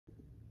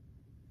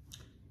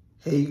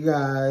Hey, you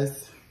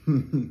guys.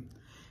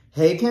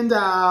 Hey,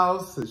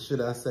 Kendalls,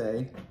 should I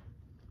say.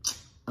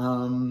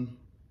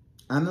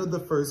 I know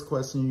the first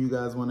question you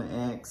guys want to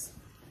ask,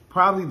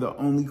 probably the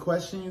only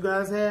question you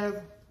guys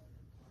have,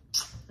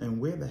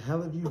 and where the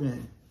hell have you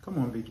been? Come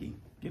on, Vicky,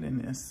 get in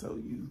there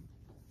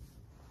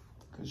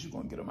because you're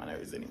going to get on my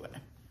nerves anyway.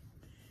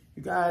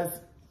 You guys,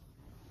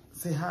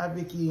 say hi,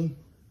 Vicky.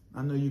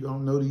 I know you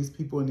don't know these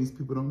people and these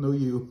people don't know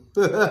you.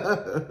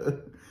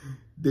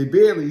 They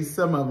barely,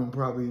 some of them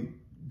probably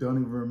don't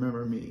even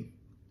remember me.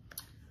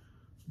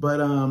 But,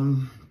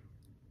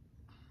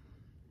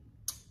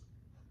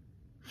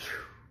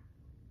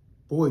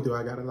 boy, do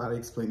I got a lot of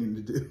explaining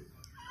to do.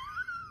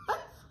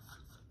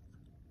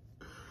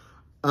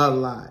 A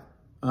lot.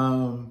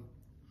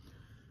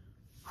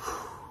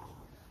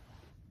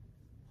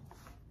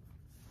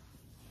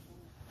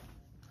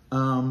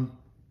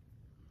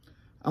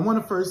 I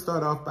want to first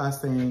start off by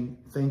saying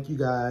thank you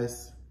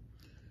guys,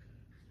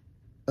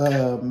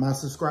 my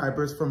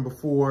subscribers from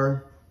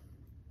before,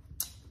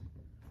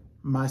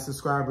 my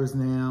subscribers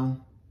now,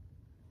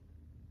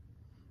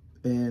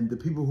 and the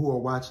people who are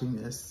watching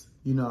this.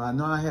 You know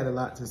I had a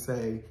lot to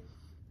say,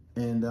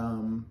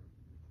 and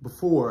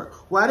before,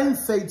 well, I didn't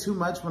say too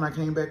much when I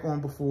came back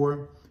on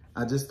before.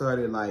 I just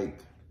started talking.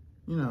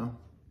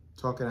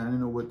 I didn't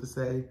know what to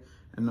say. I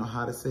didn't know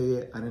how to say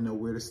it. I didn't know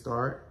where to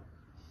start.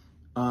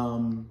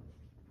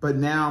 But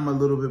now I'm a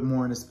little bit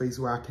more in a space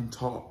where I can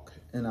talk,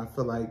 and I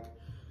feel like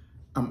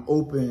I'm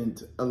open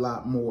to a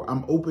lot more.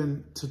 I'm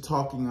open to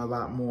talking a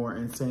lot more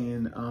and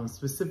saying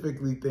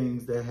specifically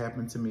things that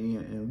happened to me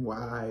and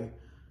why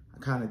I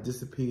kind of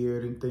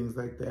disappeared and things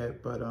like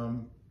that. But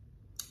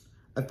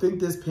I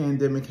think this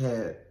pandemic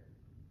had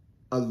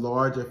a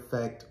large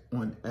effect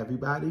on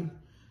everybody.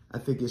 I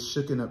think it's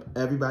shooken up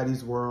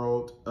everybody's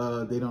world.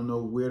 They don't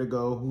know where to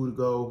go, who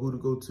to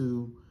go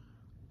to,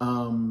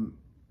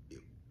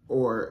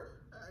 or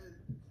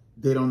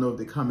they don't know if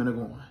they're coming or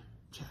going.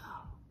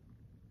 Child.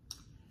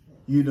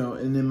 You know,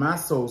 and in my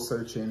soul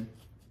searching,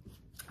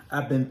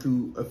 I've been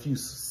through a few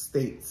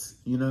states.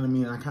 You know what I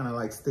mean? I kind of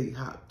like state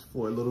hopped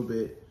for a little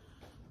bit.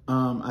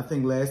 I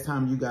think last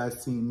time you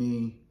guys seen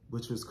me,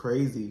 which was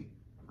crazy,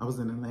 I was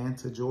in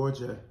Atlanta,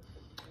 Georgia.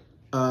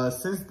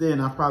 Since then,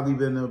 I've probably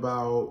been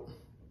about,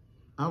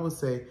 I would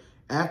say,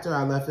 after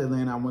I left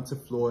Atlanta, I went to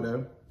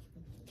Florida.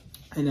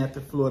 And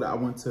after Florida, I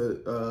went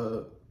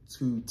to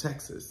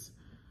Texas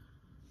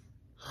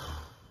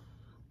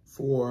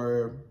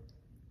for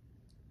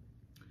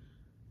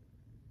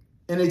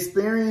an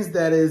experience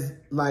that is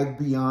like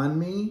beyond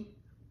me.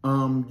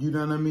 You know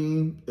what I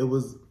mean? It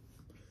was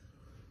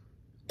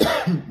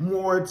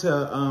more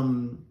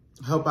to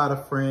help out a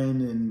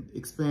friend and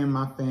expand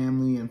my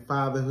family and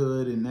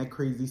fatherhood and that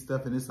crazy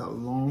stuff. And it's a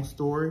long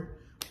story.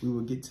 We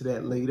will get to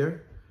that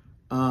later.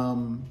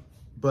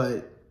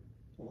 But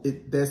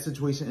that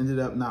situation ended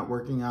up not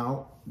working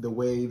out the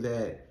way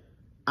that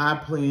I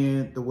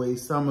planned, the way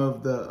some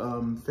of the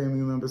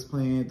family members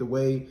planned, the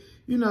way,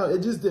 you know,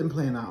 it just didn't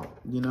plan out,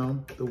 you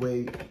know, the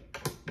way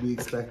we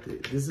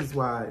expected. This is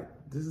what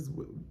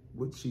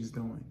she's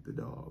doing, the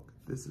dog.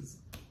 This is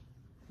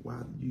why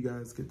you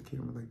guys get the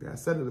camera like that. I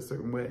said it a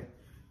certain way.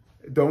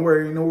 Don't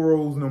worry, no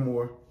rolls no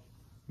more.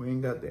 We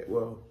ain't got that.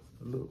 Well,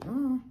 a little,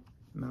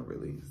 not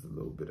really. It's a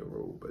little bit of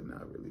roll, but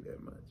not really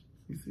that much.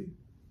 You see?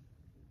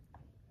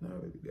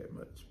 Not really that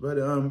much. But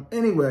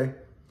anyway,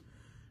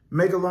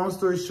 make a long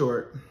story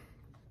short,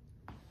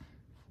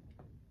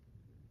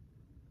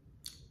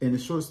 and a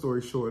short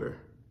story shorter.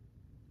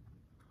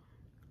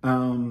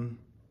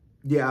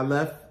 Yeah, I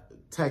left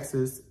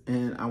Texas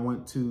and I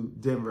went to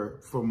Denver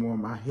for more of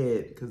my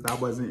head because I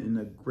wasn't in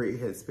a great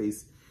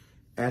headspace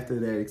after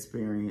that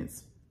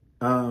experience.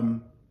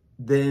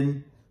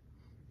 Then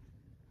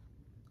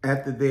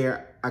after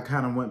there, I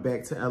kind of went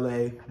back to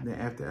LA. Then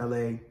after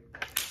LA,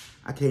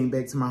 I came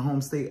back to my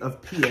home state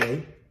of PA.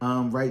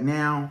 Right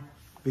now,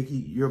 Vicky,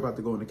 you're about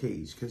to go in the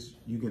cage because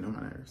you get on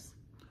my nerves.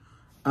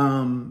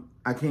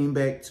 I came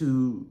back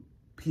to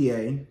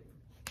PA,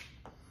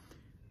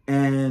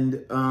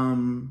 and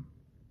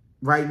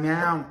right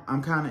now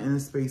I'm kind of in a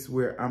space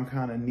where I'm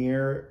kind of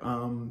near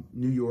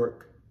New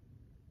York,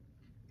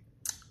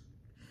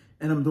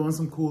 and I'm doing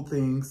some cool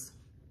things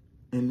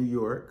in New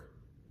York.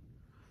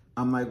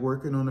 I'm like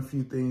working on a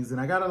few things, and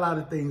I got a lot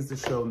of things to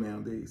show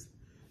nowadays.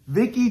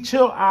 Vicky,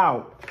 chill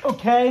out,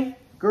 okay?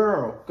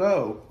 Girl,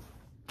 go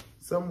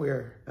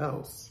somewhere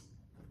else.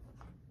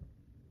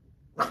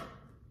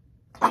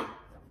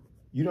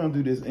 You don't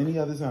do this any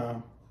other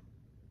time.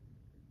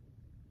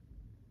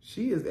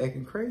 She is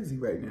acting crazy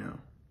right now.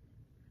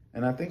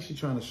 And I think she's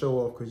trying to show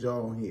off because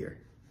y'all don't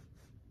hear.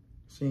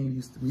 She ain't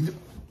used to me.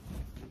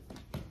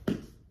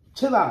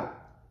 Chill out.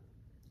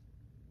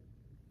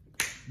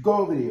 Go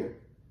over there.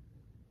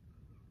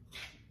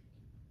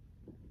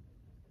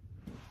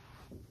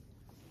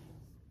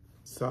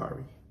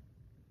 Sorry.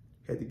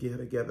 Had to get her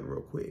together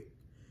real quick.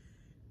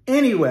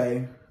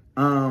 Anyway,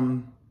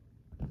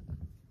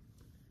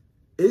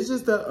 it's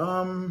just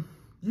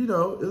you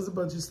know, there's a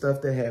bunch of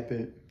stuff that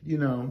happened, you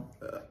know,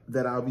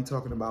 that I'll be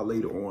talking about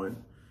later on.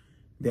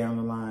 down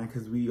the line,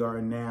 because we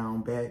are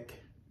now back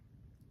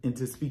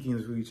into speaking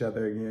to each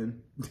other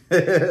again.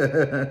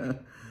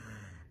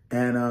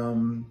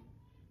 And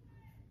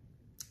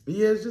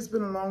yeah, it's just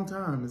been a long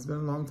time. It's been a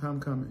long time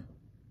coming,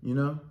 you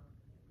know?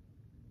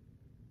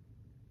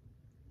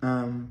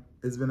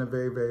 It's been a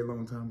very, very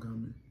long time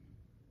coming.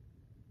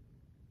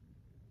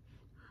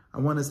 I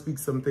want to speak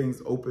some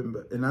things open,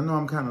 and I know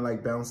I'm kind of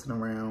like bouncing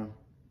around.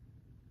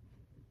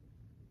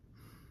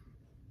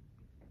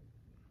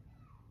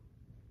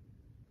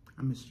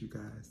 I missed you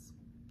guys,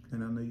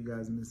 and I know you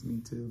guys miss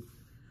me too.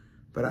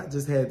 But I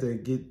just had to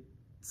get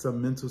some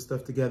mental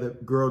stuff together.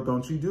 Girl,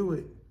 don't you do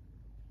it.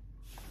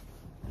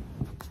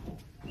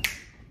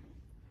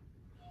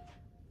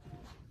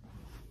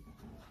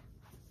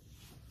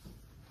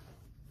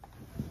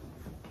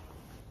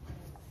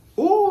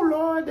 Oh,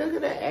 Lord, look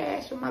at the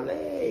ash on my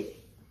leg.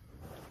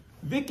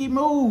 Vicky,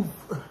 move.